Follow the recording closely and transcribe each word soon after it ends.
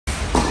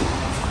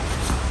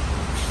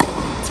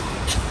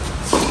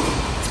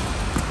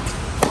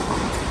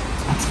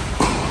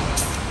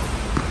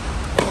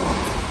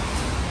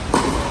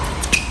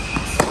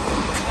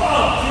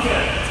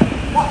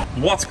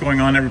What's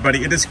going on,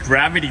 everybody? It is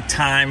gravity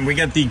time. We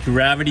got the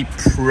Gravity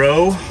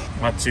Pro.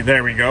 Let's see,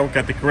 there we go.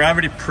 Got the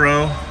Gravity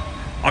Pro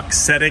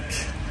Auxetic,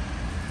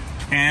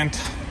 and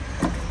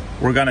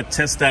we're gonna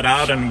test that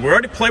out. And we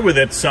already played with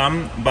it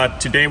some, but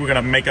today we're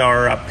gonna make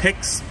our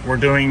picks. We're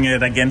doing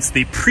it against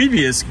the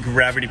previous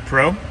Gravity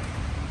Pro.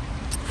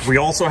 We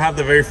also have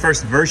the very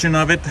first version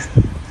of it.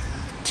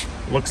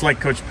 Looks like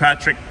Coach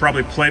Patrick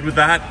probably played with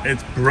that.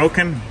 It's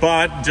broken,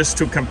 but just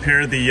to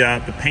compare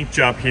the paint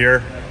job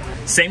here,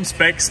 same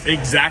specs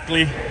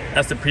exactly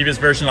as the previous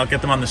version. I'll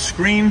get them on the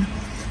screen.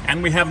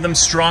 And we have them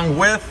strong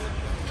with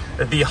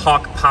the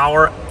Hawk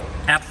Power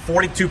at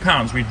 42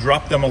 pounds. We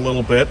dropped them a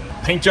little bit.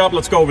 Paint job,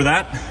 let's go over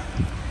that.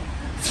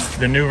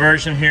 The new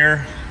version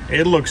here,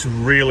 it looks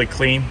really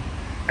clean.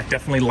 I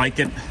definitely like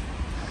it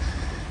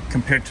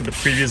compared to the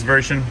previous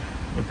version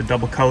with the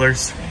double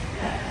colors.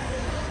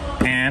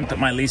 And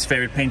my least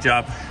favorite paint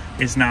job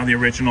is now the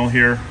original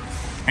here.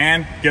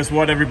 And guess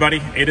what,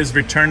 everybody? It is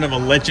return of a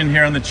legend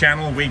here on the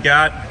channel. We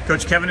got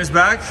Coach Kevin is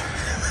back.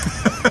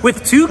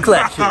 With two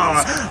clashes.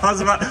 I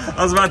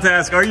was about to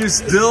ask, are you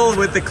still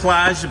with the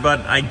clash? But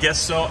I guess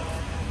so.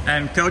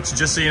 And Coach,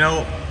 just so you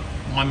know,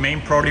 my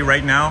main priority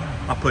right now,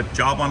 I'll put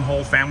job on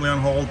hold, family on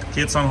hold,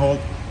 kids on hold,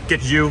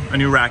 get you a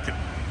new racket.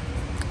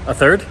 A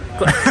third?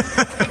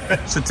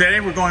 So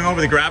today we're going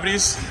over the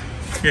gravities.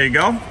 Here you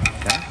go.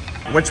 Okay.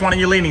 Which one are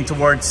you leaning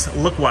towards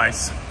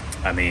look-wise?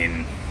 I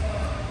mean,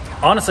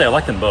 honestly, I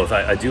like them both.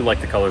 I do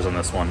like the colors on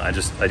this one. I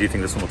do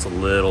think this one looks a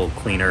little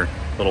cleaner,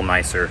 a little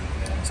nicer.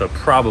 So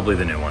probably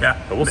the new one,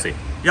 yeah, but we'll see.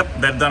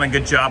 Yep, they've done a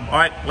good job. All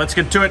right, let's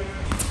get to it.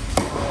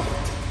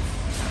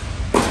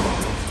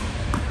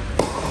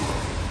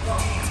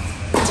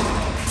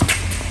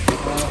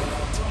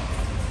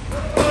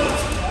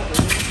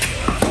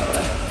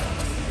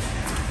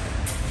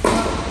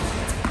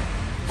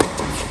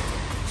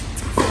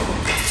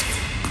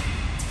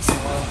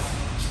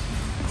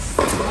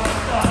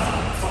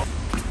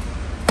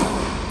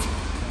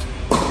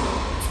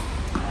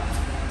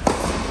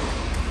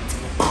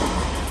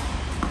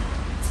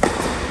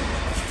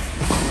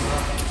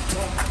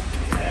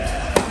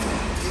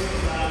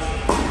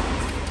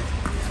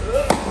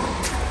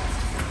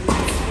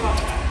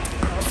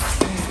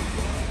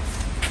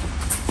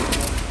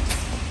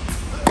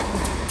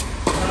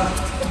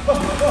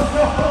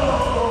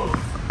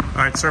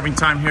 All right, serving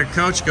time here,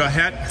 Coach. Go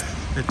ahead.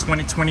 The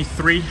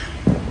 2023.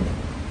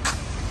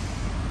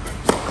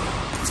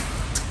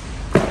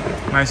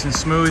 Nice and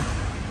smooth.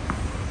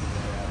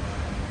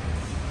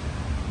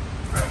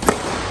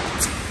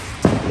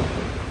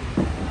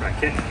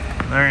 Racket.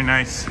 Very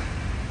nice.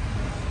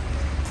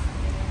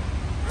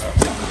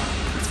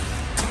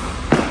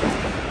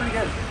 Pretty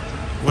good.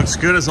 Looks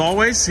good as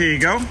always. Here you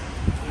go.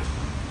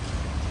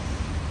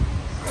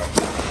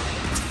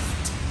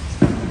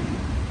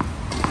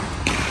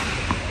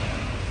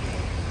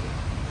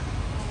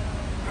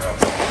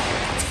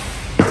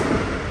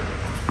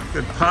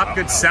 Good pop,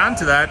 good sound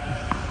to that.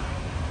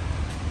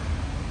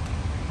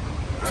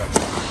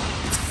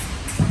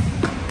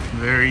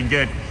 Very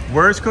good.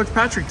 Where's Coach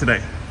Patrick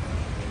today?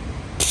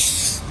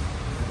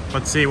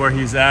 Let's see where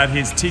he's at.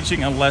 He's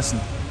teaching a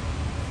lesson.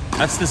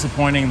 That's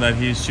disappointing that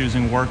he's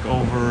choosing work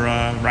over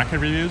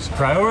racket reviews.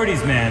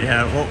 Priorities, man.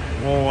 Yeah,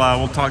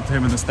 we'll talk to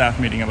him in the staff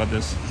meeting about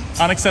this.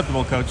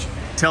 Unacceptable, Coach.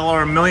 Tell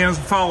our millions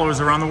of followers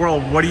around the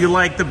world, what do you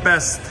like the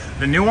best?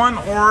 The new one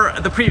or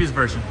the previous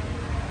version?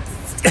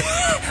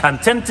 I'm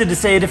tempted to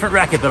say a different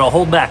racket, but I'll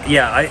hold back.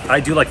 Yeah,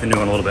 I do like the new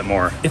one a little bit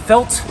more. It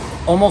felt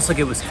almost like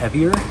it was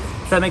heavier,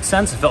 if that makes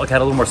sense. It felt like it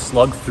had a little more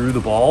slug through the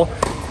ball.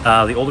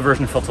 The older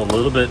version felt a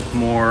little bit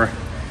more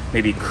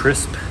maybe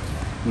crisp,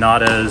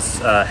 not as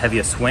heavy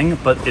a swing,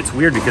 but it's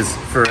weird because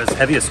for as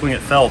heavy a swing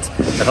it felt,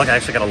 I felt like I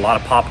actually got a lot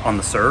of pop on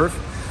the serve.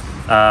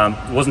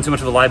 Wasn't too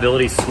much of a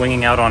liability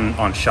swinging out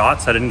on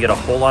shots. I didn't get a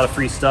whole lot of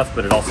free stuff,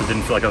 but it also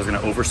didn't feel like I was gonna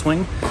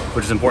overswing,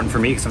 which is important for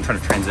me because I'm trying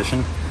to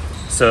transition.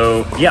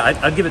 So yeah,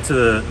 I'd give it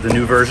to the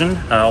new version,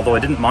 although I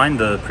didn't mind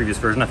the previous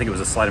version. I think it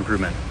was a slight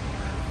improvement.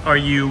 Are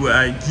you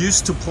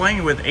used to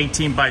playing with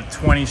 18 by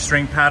 20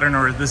 string pattern,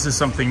 or this is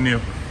something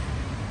new?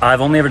 I've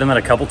only ever done that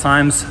a couple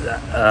times.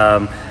 What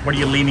are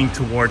you leaning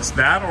towards,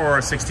 that or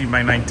 16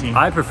 by 19?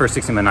 I prefer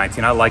 16 by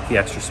 19. I like the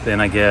extra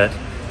spin I get.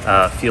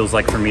 Feels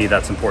like for me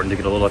that's important to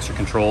get a little extra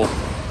control,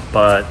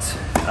 but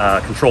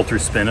control through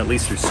spin, at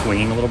least through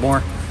swinging a little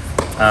more.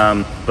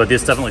 But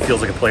this definitely feels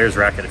like a player's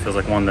racket. It feels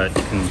like one that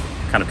you can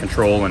kind of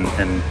control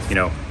and you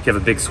know, if you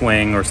have a big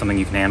swing or something,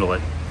 you can handle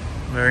it.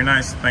 Very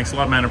nice. Thanks a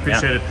lot, man.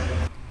 Appreciate it.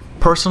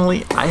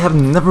 Personally, I have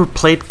never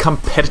played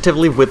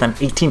competitively with an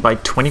 18 by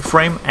 20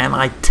 frame, and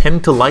I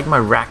tend to like my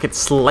racket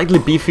slightly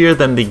beefier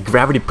than the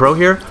Gravity Pro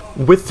here.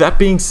 With that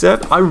being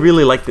said, I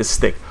really like this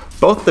stick,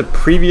 both the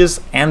previous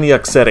and the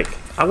Auxetic.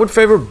 I would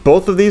favor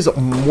both of these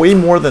way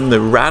more than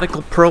the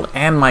Radical Pro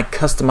and my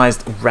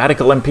customized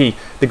Radical MP.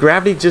 The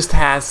Gravity just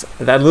has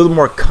that little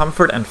more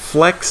comfort and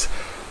flex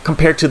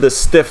compared to the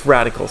stiff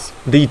Radicals.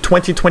 The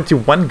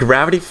 2021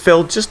 Gravity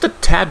felt just a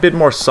tad bit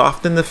more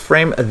soft in the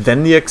frame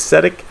than the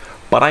Auxetic,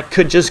 but I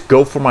could just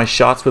go for my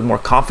shots with more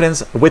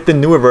confidence with the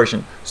newer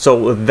version.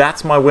 So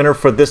that's my winner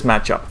for this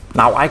matchup.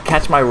 Now I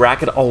catch my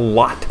racket a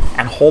lot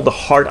and hold the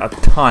heart a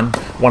ton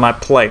when I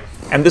play.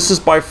 And this is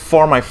by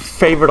far my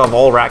favorite of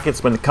all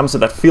rackets when it comes to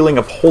that feeling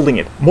of holding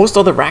it. Most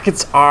other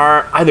rackets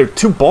are either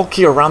too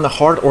bulky around the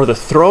heart or the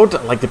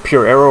throat, like the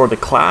Pure Aero or the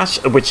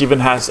Clash, which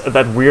even has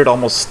that weird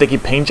almost sticky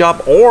paint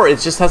job, or it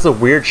just has a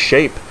weird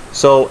shape.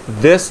 So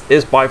this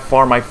is by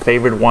far my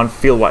favorite one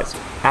feel-wise.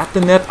 At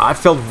the net, I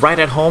felt right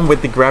at home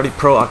with the Gravity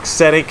Pro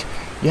Auxetic.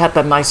 You had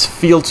that nice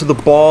feel to the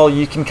ball.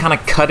 You can kind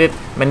of cut it,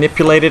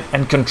 manipulate it,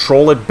 and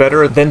control it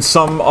better than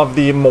some of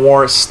the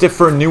more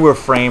stiffer, newer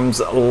frames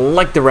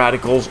like the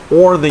Radicals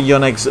or the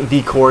Yonex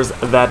V-Cores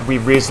that we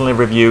recently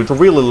reviewed. I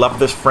really love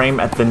this frame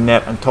at the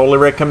net and totally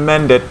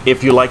recommend it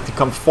if you like to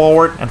come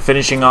forward and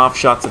finishing off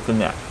shots at the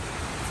net.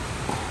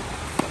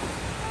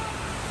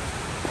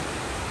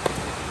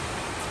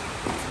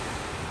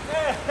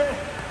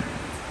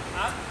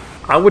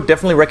 I would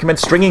definitely recommend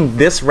stringing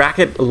this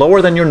racket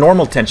lower than your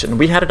normal tension.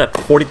 We had it at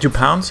 42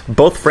 pounds,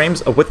 both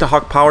frames with the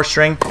Hawk Power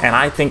String, and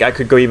I think I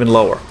could go even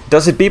lower.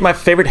 Does it beat my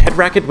favorite head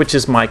racket, which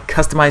is my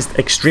customized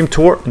Extreme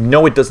Tour?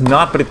 No, it does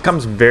not, but it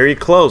comes very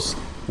close.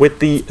 With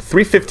the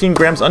 315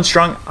 grams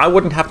unstrung, I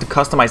wouldn't have to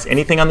customize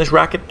anything on this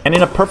racket. And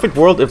in a perfect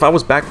world, if I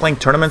was back playing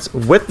tournaments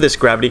with this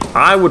Gravity,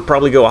 I would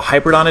probably go a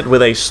hybrid on it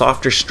with a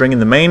softer string in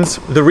the mains.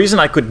 The reason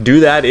I could do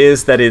that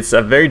is that it's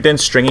a very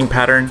dense stringing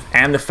pattern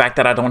and the fact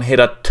that I don't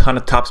hit a ton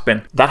of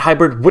topspin. That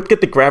hybrid would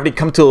get the Gravity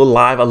come to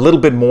live a little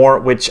bit more,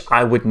 which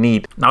I would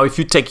need. Now, if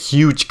you take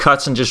huge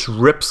cuts and just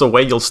rips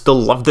away, you'll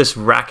still love this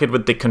racket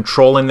with the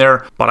control in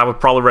there, but I would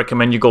probably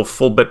recommend you go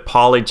full bit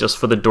poly just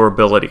for the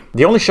durability.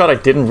 The only shot I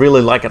didn't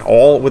really like at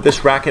all with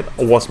this racket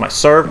was my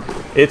serve.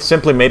 It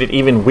simply made it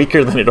even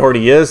weaker than it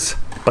already is.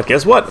 But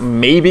guess what?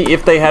 Maybe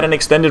if they had an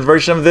extended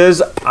version of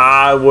this,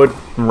 I would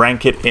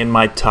rank it in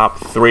my top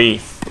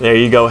 3. There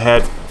you go,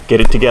 Head. Get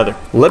it together.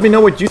 Let me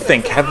know what you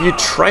think. Have you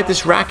tried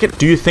this racket?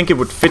 Do you think it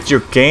would fit your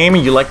game?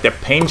 You like their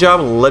paint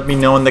job? Let me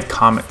know in the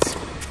comments.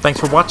 Thanks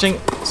for watching.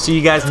 See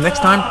you guys next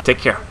time. Take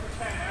care.